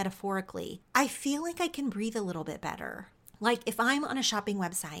 literally or metaphorically, I feel like I can breathe a little bit better. Like if I'm on a shopping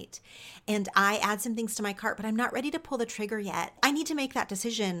website and I add some things to my cart, but I'm not ready to pull the trigger yet, I need to make that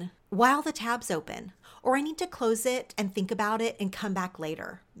decision while the tab's open, or I need to close it and think about it and come back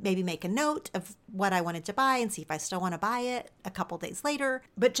later. Maybe make a note of what I wanted to buy and see if I still want to buy it a couple days later,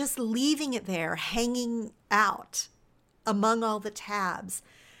 but just leaving it there hanging out among all the tabs,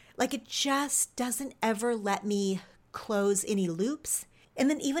 like it just doesn't ever let me close any loops. And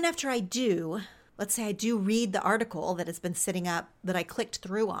then even after I do, let's say I do read the article that has been sitting up that I clicked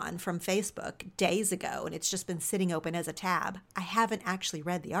through on from Facebook days ago, and it's just been sitting open as a tab. I haven't actually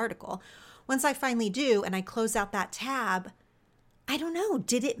read the article. Once I finally do and I close out that tab, I don't know,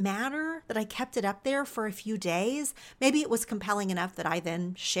 did it matter that I kept it up there for a few days? Maybe it was compelling enough that I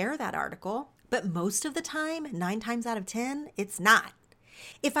then share that article, but most of the time, 9 times out of 10, it's not.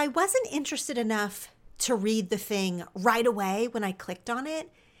 If I wasn't interested enough to read the thing right away when I clicked on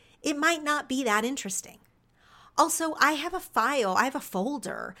it, it might not be that interesting. Also, I have a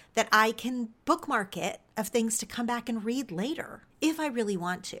folder that I can bookmark it of things to come back and read later if I really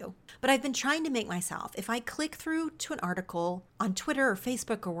want to. But I've been trying to make myself, if I click through to an article on Twitter or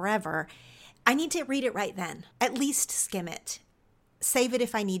Facebook or wherever, I need to read it right then. At least skim it. Save it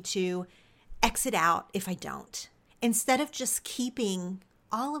if I need to. Exit out if I don't. Instead of just keeping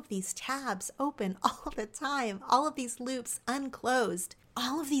all of these tabs open all the time, all of these loops unclosed,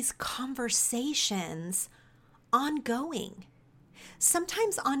 all of these conversations ongoing.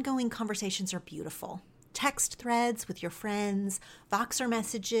 Sometimes ongoing conversations are beautiful. Text threads with your friends, Voxer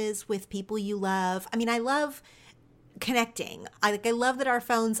messages with people you love. I mean, I love connecting. I love that our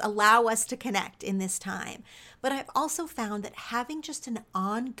phones allow us to connect in this time. But I've also found that having just an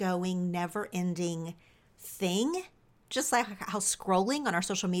ongoing, never-ending thing, just like how scrolling on our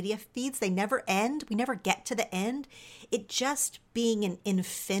social media feeds, they never end. We never get to the end. It just being an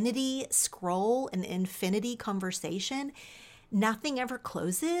infinity scroll, an infinity conversation, nothing ever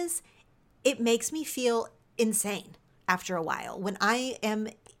closes. It makes me feel insane after a while. When I am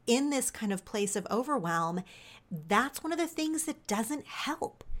in this kind of place of overwhelm, that's one of the things that doesn't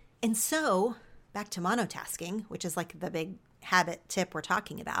help. And so back to monotasking, which is like the big habit tip we're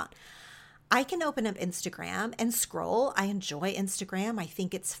talking about. I can open up Instagram and scroll. I enjoy Instagram. I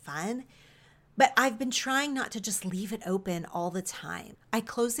think it's fun. But I've been trying not to just leave it open all the time. I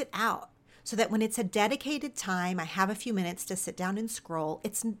close it out so that when it's a dedicated time, I have a few minutes to sit down and scroll.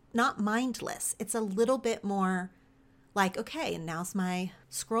 It's not mindless. It's a little bit more like, okay, and now's my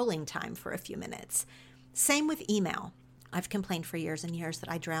scrolling time for a few minutes. Same with email. I've complained for years and years that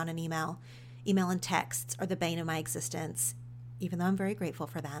I drown in email. Email and texts are the bane of my existence, even though I'm very grateful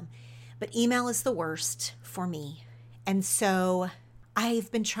for them. But email is the worst for me. And so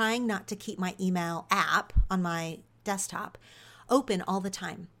I've been trying not to keep my email app on my desktop open all the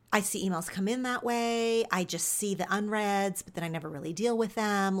time. I see emails come in that way. I just see the unreads, but then I never really deal with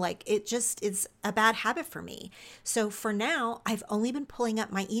them. Like, it just is a bad habit for me. So for now, I've only been pulling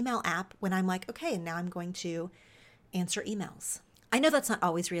up my email app when I'm like, okay, and now I'm going to answer emails. I know that's not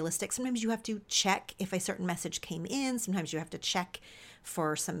always realistic. Sometimes you have to check if a certain message came in. Sometimes you have to check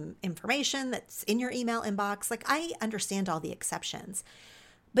for some information that's in your email inbox. Like, I understand all the exceptions.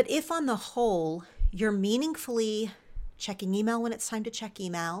 But if on the whole, you're meaningfully checking email when it's time to check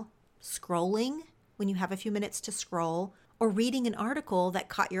email, scrolling when you have a few minutes to scroll, or reading an article that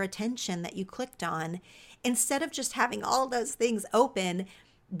caught your attention that you clicked on, instead of just having all those things open,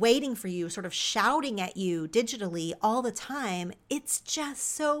 waiting for you, sort of shouting at you digitally all the time, it's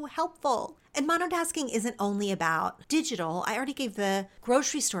just so helpful. And monotasking isn't only about digital. I already gave the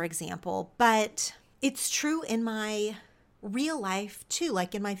grocery store example, but it's true in my real life too,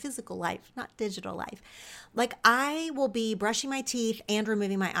 like in my physical life, not digital life. Like, I will be brushing my teeth and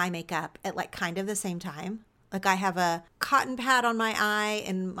removing my eye makeup at like kind of the same time. Like, I have a cotton pad on my eye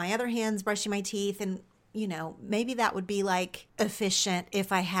and my other hand's brushing my teeth, and maybe that would be like efficient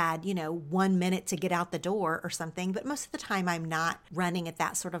if I had, 1 minute to get out the door or something. But most of the time I'm not running at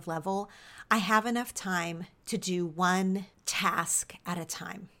that sort of level. I have enough time to do one task at a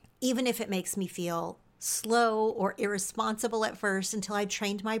time, even if it makes me feel slow or irresponsible at first, until I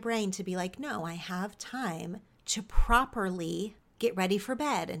trained my brain to be like, no, I have time to properly get ready for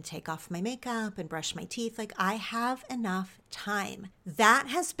bed and take off my makeup and brush my teeth. Like, I have enough time. That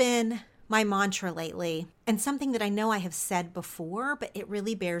has been my mantra lately, and something that I know I have said before, but it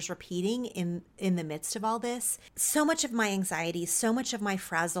really bears repeating in the midst of all this. So much of my anxiety, so much of my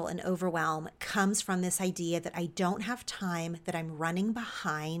frazzle and overwhelm comes from this idea that I don't have time, that I'm running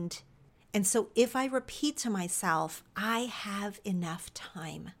behind. And so if I repeat to myself, I have enough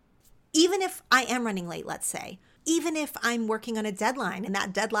time, even if I am running late, let's say, even if I'm working on a deadline and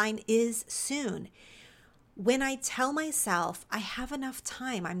that deadline is soon, when I tell myself I have enough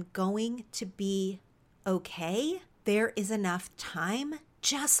time, I'm going to be okay, there is enough time,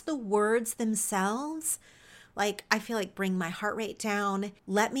 just the words themselves, like, I feel like bring my heart rate down,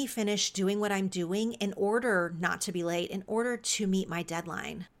 let me finish doing what I'm doing in order not to be late, in order to meet my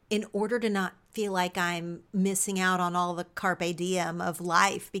deadline, in order to not feel like I'm missing out on all the carpe diem of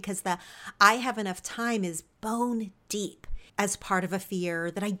life, because the I have enough time is bone deep as part of a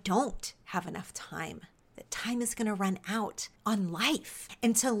fear that I don't have enough time. Time is going to run out on life.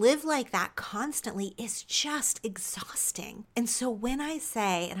 And to live like that constantly is just exhausting. And so when I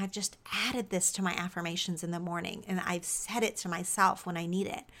say, and I've just added this to my affirmations in the morning, and I've said it to myself when I need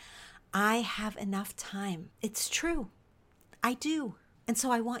it, I have enough time. It's true. I do. And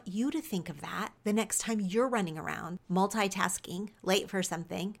so I want you to think of that the next time you're running around, multitasking, late for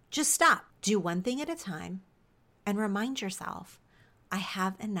something. Just stop. Do one thing at a time and remind yourself, I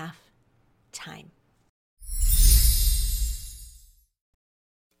have enough time.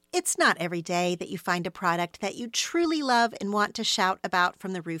 It's not every day that you find a product that you truly love and want to shout about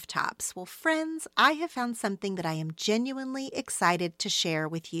from the rooftops. Well, friends, I have found something that I am genuinely excited to share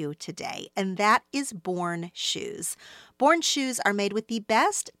with you today, and that is Born shoes. Born shoes are made with the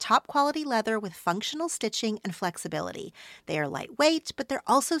best top quality leather with functional stitching and flexibility. They are lightweight, but they're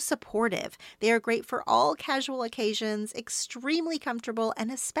also supportive. They are great for all casual occasions, extremely comfortable,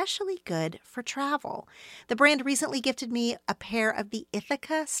 and especially good for travel. The brand recently gifted me a pair of the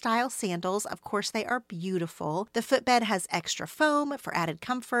Ithaca style sandals. Of course, they are beautiful. The footbed has extra foam for added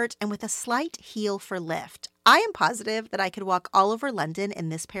comfort and with a slight heel for lift. I am positive that I could walk all over London in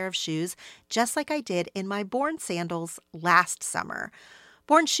this pair of shoes, just like I did in my Born sandals last summer.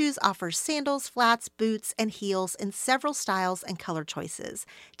 Born shoes offers sandals, flats, boots, and heels in several styles and color choices.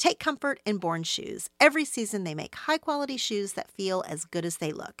 Take comfort in Born shoes. Every season they make high-quality shoes that feel as good as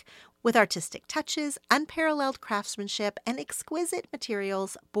they look. With artistic touches, unparalleled craftsmanship, and exquisite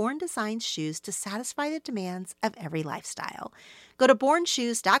materials, Born designs shoes to satisfy the demands of every lifestyle. Go to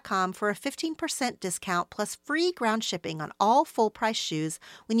bornshoes.com for a 15% discount plus free ground shipping on all full-price shoes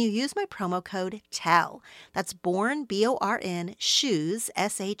when you use my promo code TELL. That's Born, B-O-R-N, shoes,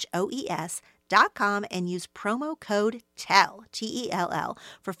 S-H-O-E-S, Noom.com and use promo code TELL, T-E-L-L,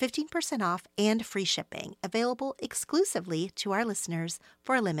 for 15% off and free shipping, available exclusively to our listeners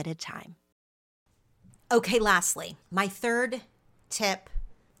for a limited time. Okay, lastly, my third tip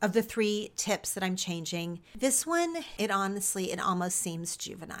of the 3 tips that I'm changing. This one, it almost seems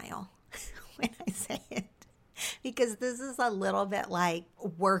juvenile when I say it, because this is a little bit like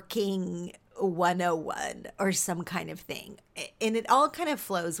working 101 or some kind of thing. And it all kind of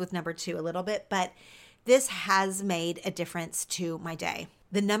flows with number 2 a little bit, but this has made a difference to my day.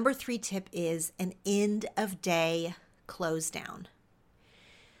 The number 3 tip is an end of day close down.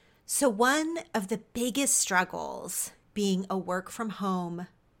 So one of the biggest struggles being a work from home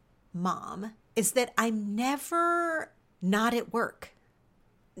mom is that I'm never not at work.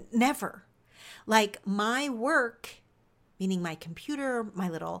 Never. Like my work, meaning my computer, my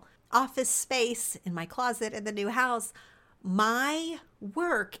little office space in my closet in the new house, my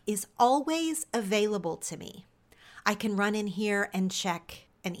work is always available to me. I can run in here and check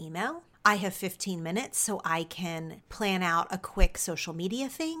an email. I have 15 minutes so I can plan out a quick social media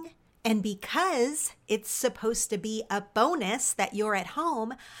thing. And because it's supposed to be a bonus that you're at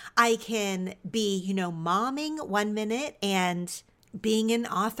home, I can be, momming 1 minute and being an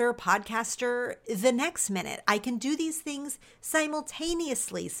author, podcaster the next minute. I can do these things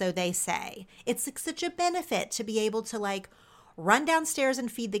simultaneously, so they say. It's like such a benefit to be able to run downstairs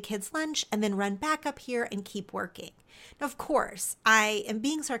and feed the kids lunch and then run back up here and keep working. Now, of course, I am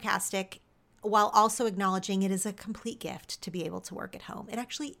being sarcastic while also acknowledging it is a complete gift to be able to work at home. It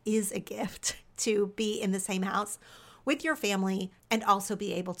actually is a gift to be in the same house with your family and also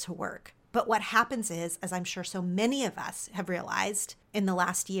be able to work. But what happens is, as I'm sure so many of us have realized in the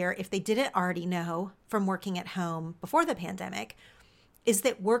last year, if they didn't already know from working at home before the pandemic, is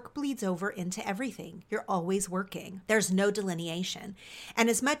that work bleeds over into everything. You're always working. There's no delineation. And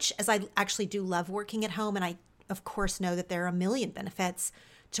as much as I actually do love working at home, and I, of course, know that there are a million benefits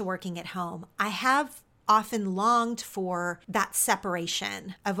to working at home, I have often longed for that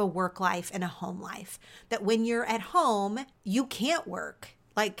separation of a work life and a home life. That when you're at home, you can't work.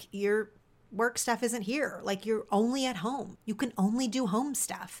 Like your work stuff isn't here. Like you're only at home. You can only do home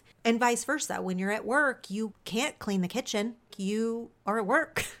stuff. And vice versa. When you're at work, you can't clean the kitchen. You are at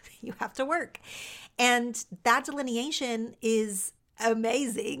work. You have to work. And that delineation is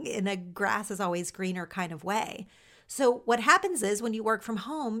amazing in a grass is always greener kind of way. So what happens is when you work from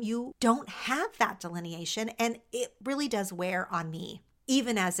home, you don't have that delineation, and it really does wear on me,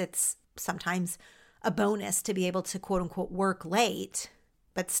 even as it's sometimes a bonus to be able to quote unquote work late,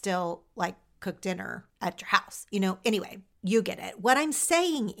 but still cook dinner at your house. Anyway, you get it. What I'm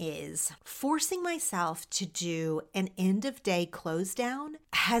saying is forcing myself to do an end of day close down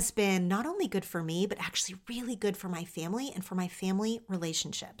has been not only good for me, but actually really good for my family and for my family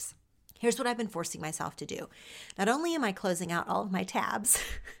relationships. Here's what I've been forcing myself to do. Not only am I closing out all of my tabs,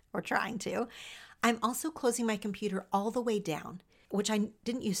 or trying to, I'm also closing my computer all the way down, which I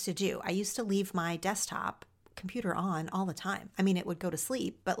didn't used to do. I used to leave my desktop computer on all the time. I mean, it would go to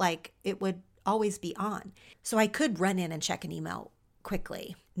sleep, but it would always be on. So I could run in and check an email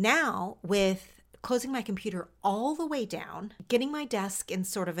quickly. Now, with closing my computer all the way down, getting my desk in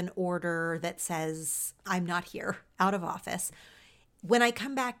sort of an order that says I'm not here, out of office, when I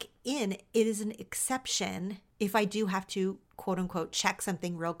come back in, it is an exception if I do have to, quote unquote, check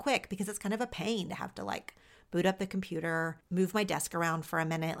something real quick, because it's kind of a pain to have to boot up the computer, move my desk around for a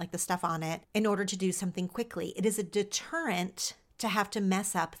minute, the stuff on it, in order to do something quickly. It is a deterrent to have to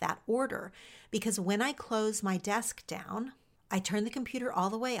mess up that order, because when I close my desk down, I turn the computer all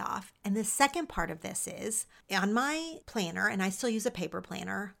the way off. And the second part of this is on my planner, and I still use a paper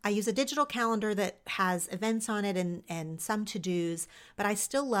planner. I use a digital calendar that has events on it and some to-dos, but I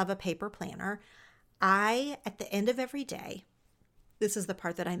still love a paper planner. At the end of every day, this is the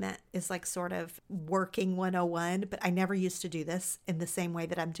part that I meant is sort of working 101, but I never used to do this in the same way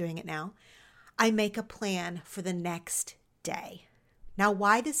that I'm doing it now. I make a plan for the next day. Now,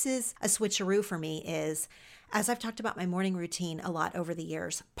 why this is a switcheroo for me is, as I've talked about my morning routine a lot over the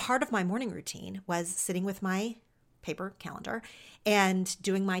years, part of my morning routine was sitting with my paper calendar and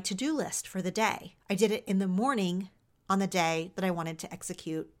doing my to-do list for the day. I did it in the morning on the day that I wanted to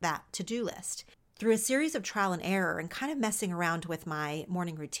execute that to-do list. Through a series of trial and error and kind of messing around with my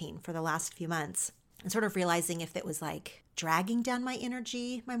morning routine for the last few months and sort of realizing if it was dragging down my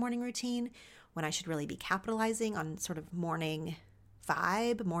energy, my morning routine, when I should really be capitalizing on sort of morning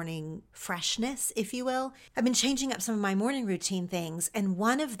vibe, morning freshness, if you will. I've been changing up some of my morning routine things, and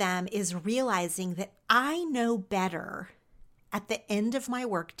one of them is realizing that I know better at the end of my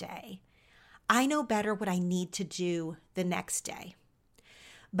workday. I know better what I need to do the next day.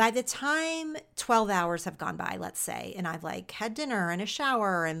 By the time 12 hours have gone by, let's say, and I've like had dinner and a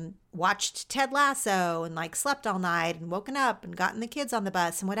shower and watched Ted Lasso and like slept all night and woken up and gotten the kids on the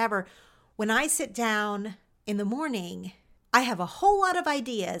bus and whatever, when I sit down in the morning, I have a whole lot of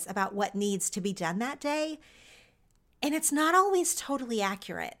ideas about what needs to be done that day. And it's not always totally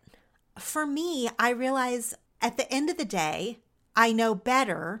accurate. For me, I realize at the end of the day, I know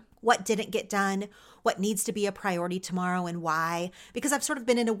better what didn't get done, what needs to be a priority tomorrow and why, because I've sort of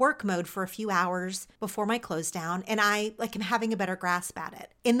been in a work mode for a few hours before my close down and I like am having a better grasp at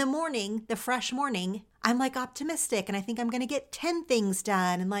it. In the morning, the fresh morning, I'm like optimistic and I think I'm going to get 10 things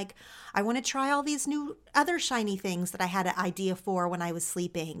done. And like, I want to try all these new other shiny things that I had an idea for when I was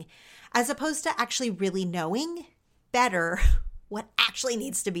sleeping, as opposed to actually really knowing better what actually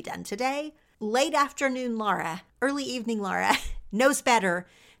needs to be done today. Late afternoon Laura, early evening Laura knows better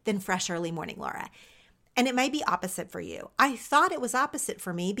than fresh early morning Laura. And it may be opposite for you. I thought it was opposite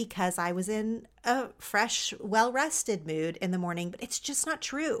for me because I was in a fresh, well-rested mood in the morning, but it's just not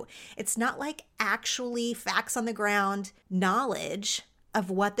true. It's not like actually facts on the ground knowledge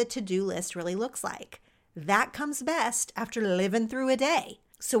of what the to-do list really looks like. That comes best after living through a day.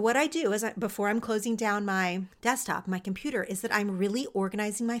 So what I do is before I'm closing down my desktop, my computer, is that I'm really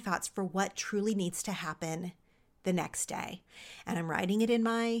organizing my thoughts for what truly needs to happen the next day. And I'm writing it in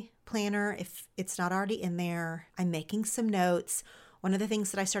my planner if it's not already in there. I'm making some notes. One of the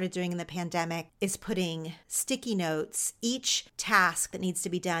things that I started doing in the pandemic is putting sticky notes, each task that needs to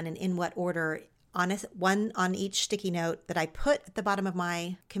be done and in what order, one on each sticky note that I put at the bottom of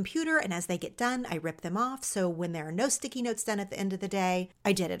my computer. And as they get done, I rip them off. So when there are no sticky notes done at the end of the day,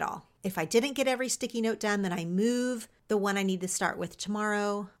 I did it all. If I didn't get every sticky note done, then I move the one I need to start with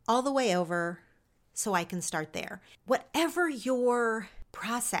tomorrow all the way over so I can start there. Whatever your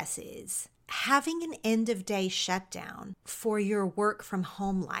process is, having an end of day shutdown for your work from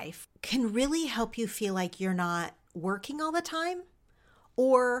home life can really help you feel like you're not working all the time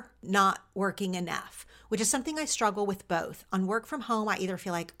or not working enough, which is something I struggle with both. On work from home, I either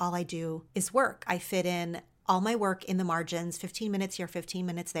feel like all I do is work. I fit in all my work in the margins, 15 minutes here, 15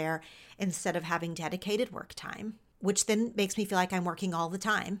 minutes there, instead of having dedicated work time, which then makes me feel like I'm working all the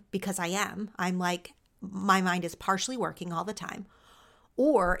time because I am. I'm like, my mind is partially working all the time.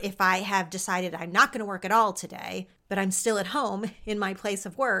 Or if I have decided I'm not going to work at all today, but I'm still at home in my place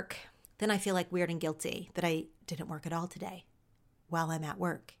of work, then I feel like weird and guilty that I didn't work at all today while I'm at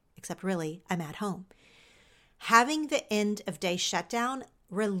work, except really I'm at home. Having the end of day shutdown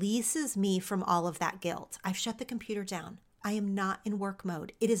releases me from all of that guilt. I've shut the computer down. I am not in work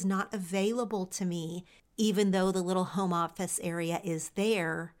mode. It is not available to me, even though the little home office area is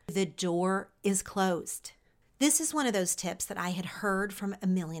there. The door is closed. This is one of those tips that I had heard from a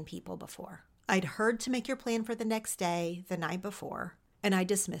million people before. I'd heard to make your plan for the next day the night before, and I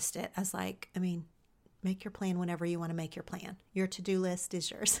dismissed it as like, make your plan whenever you want to make your plan. Your to-do list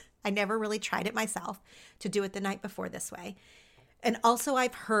is yours. I never really tried it myself to do it the night before this way. And also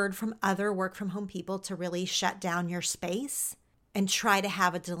I've heard from other work from home people to really shut down your space and try to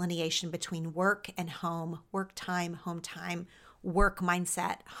have a delineation between work and home, work time, home time, work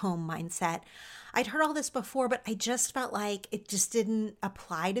mindset, home mindset. I'd heard all this before, but I just felt like it just didn't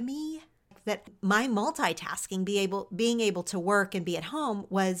apply to me. That my multitasking, being able to work and be at home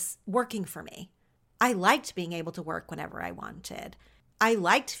was working for me. I liked being able to work whenever I wanted. I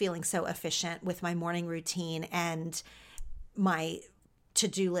liked feeling so efficient with my morning routine and my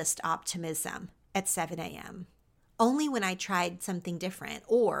to-do list optimism at 7 a.m. Only when I tried something different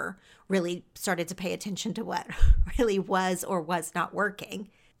or really started to pay attention to what really was or was not working,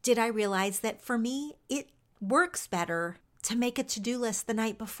 did I realize that for me, it works better to make a to-do list the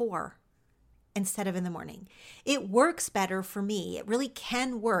night before instead of in the morning. It works better for me. It really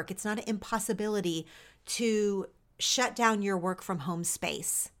can work. It's not an impossibility to shut down your work from home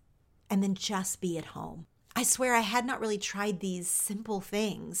space and then just be at home. I swear I had not really tried these simple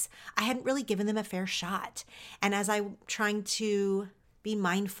things. I hadn't really given them a fair shot. And as I'm trying to be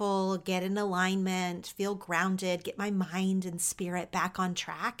mindful, get in alignment, feel grounded, get my mind and spirit back on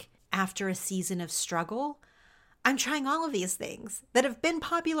track after a season of struggle, I'm trying all of these things that have been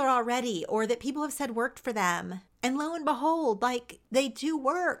popular already or that people have said worked for them. And lo and behold, like they do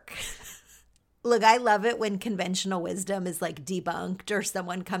work. Look, I love it when conventional wisdom is like debunked or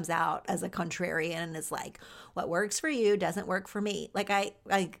someone comes out as a contrarian and is like, what works for you doesn't work for me. Like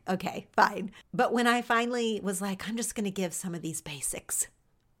okay, fine. But when I finally was like, I'm just going to give some of these basics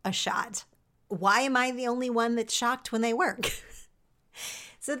a shot. Why am I the only one that's shocked when they work?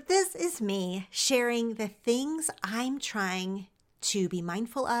 So this is me sharing the things I'm trying to be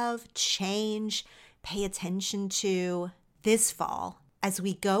mindful of, change, pay attention to this fall as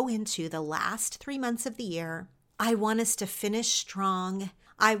we go into the last 3 months of the year, I want us to finish strong.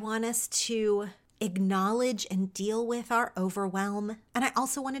 I want us to acknowledge and deal with our overwhelm. And I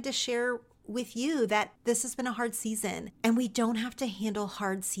also wanted to share with you that this has been a hard season, and we don't have to handle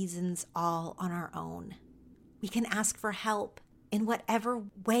hard seasons all on our own. We can ask for help in whatever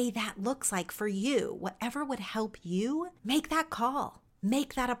way that looks like for you. Whatever would help you, make that call,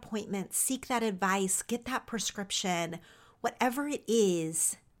 make that appointment, seek that advice, get that prescription, whatever it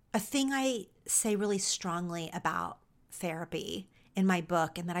is. A thing I say really strongly about therapy in my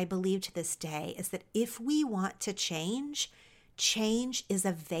book, and that I believe to this day, is that if we want to change, change is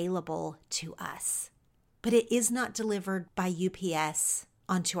available to us, but it is not delivered by UPS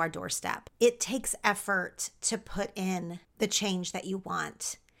onto our doorstep. It takes effort to put in the change that you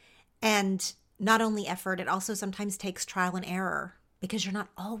want. And not only effort, it also sometimes takes trial and error, because you're not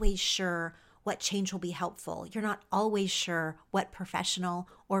always sure what change will be helpful. You're not always sure what professional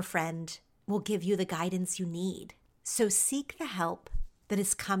or friend will give you the guidance you need. So seek the help that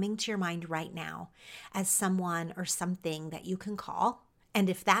is coming to your mind right now as someone or something that you can call. And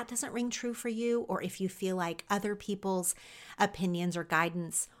if that doesn't ring true for you, or if you feel like other people's opinions or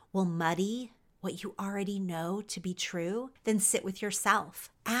guidance will muddy what you already know to be true, then sit with yourself.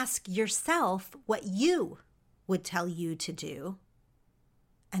 Ask yourself what you would tell you to do,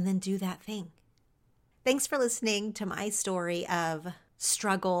 and then do that thing. Thanks for listening to my story of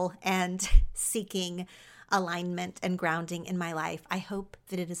struggle and seeking alignment and grounding in my life. I hope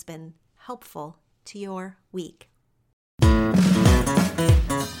that it has been helpful to your week.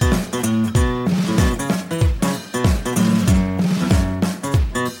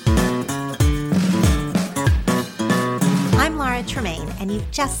 I'm Laura Tremaine, and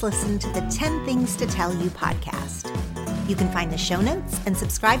you've just listened to the 10 Things to Tell You podcast. You can find the show notes and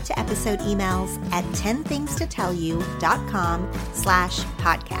subscribe to episode emails at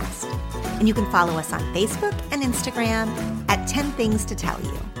 10thingstotellyou.com/podcast. And you can follow us on Facebook and Instagram at 10 Things to Tell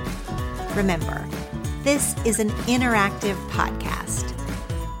You. Remember, this is an interactive podcast.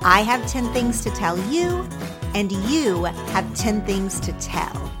 I have 10 things to tell you, and you have 10 things to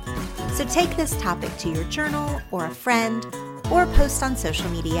tell. So take this topic to your journal or a friend, or post on social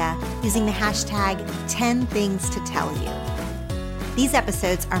media using the hashtag 10 Things to Tell You. These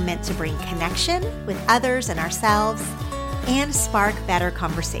episodes are meant to bring connection with others and ourselves and spark better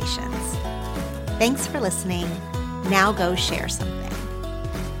conversations. Thanks for listening. Now go share something.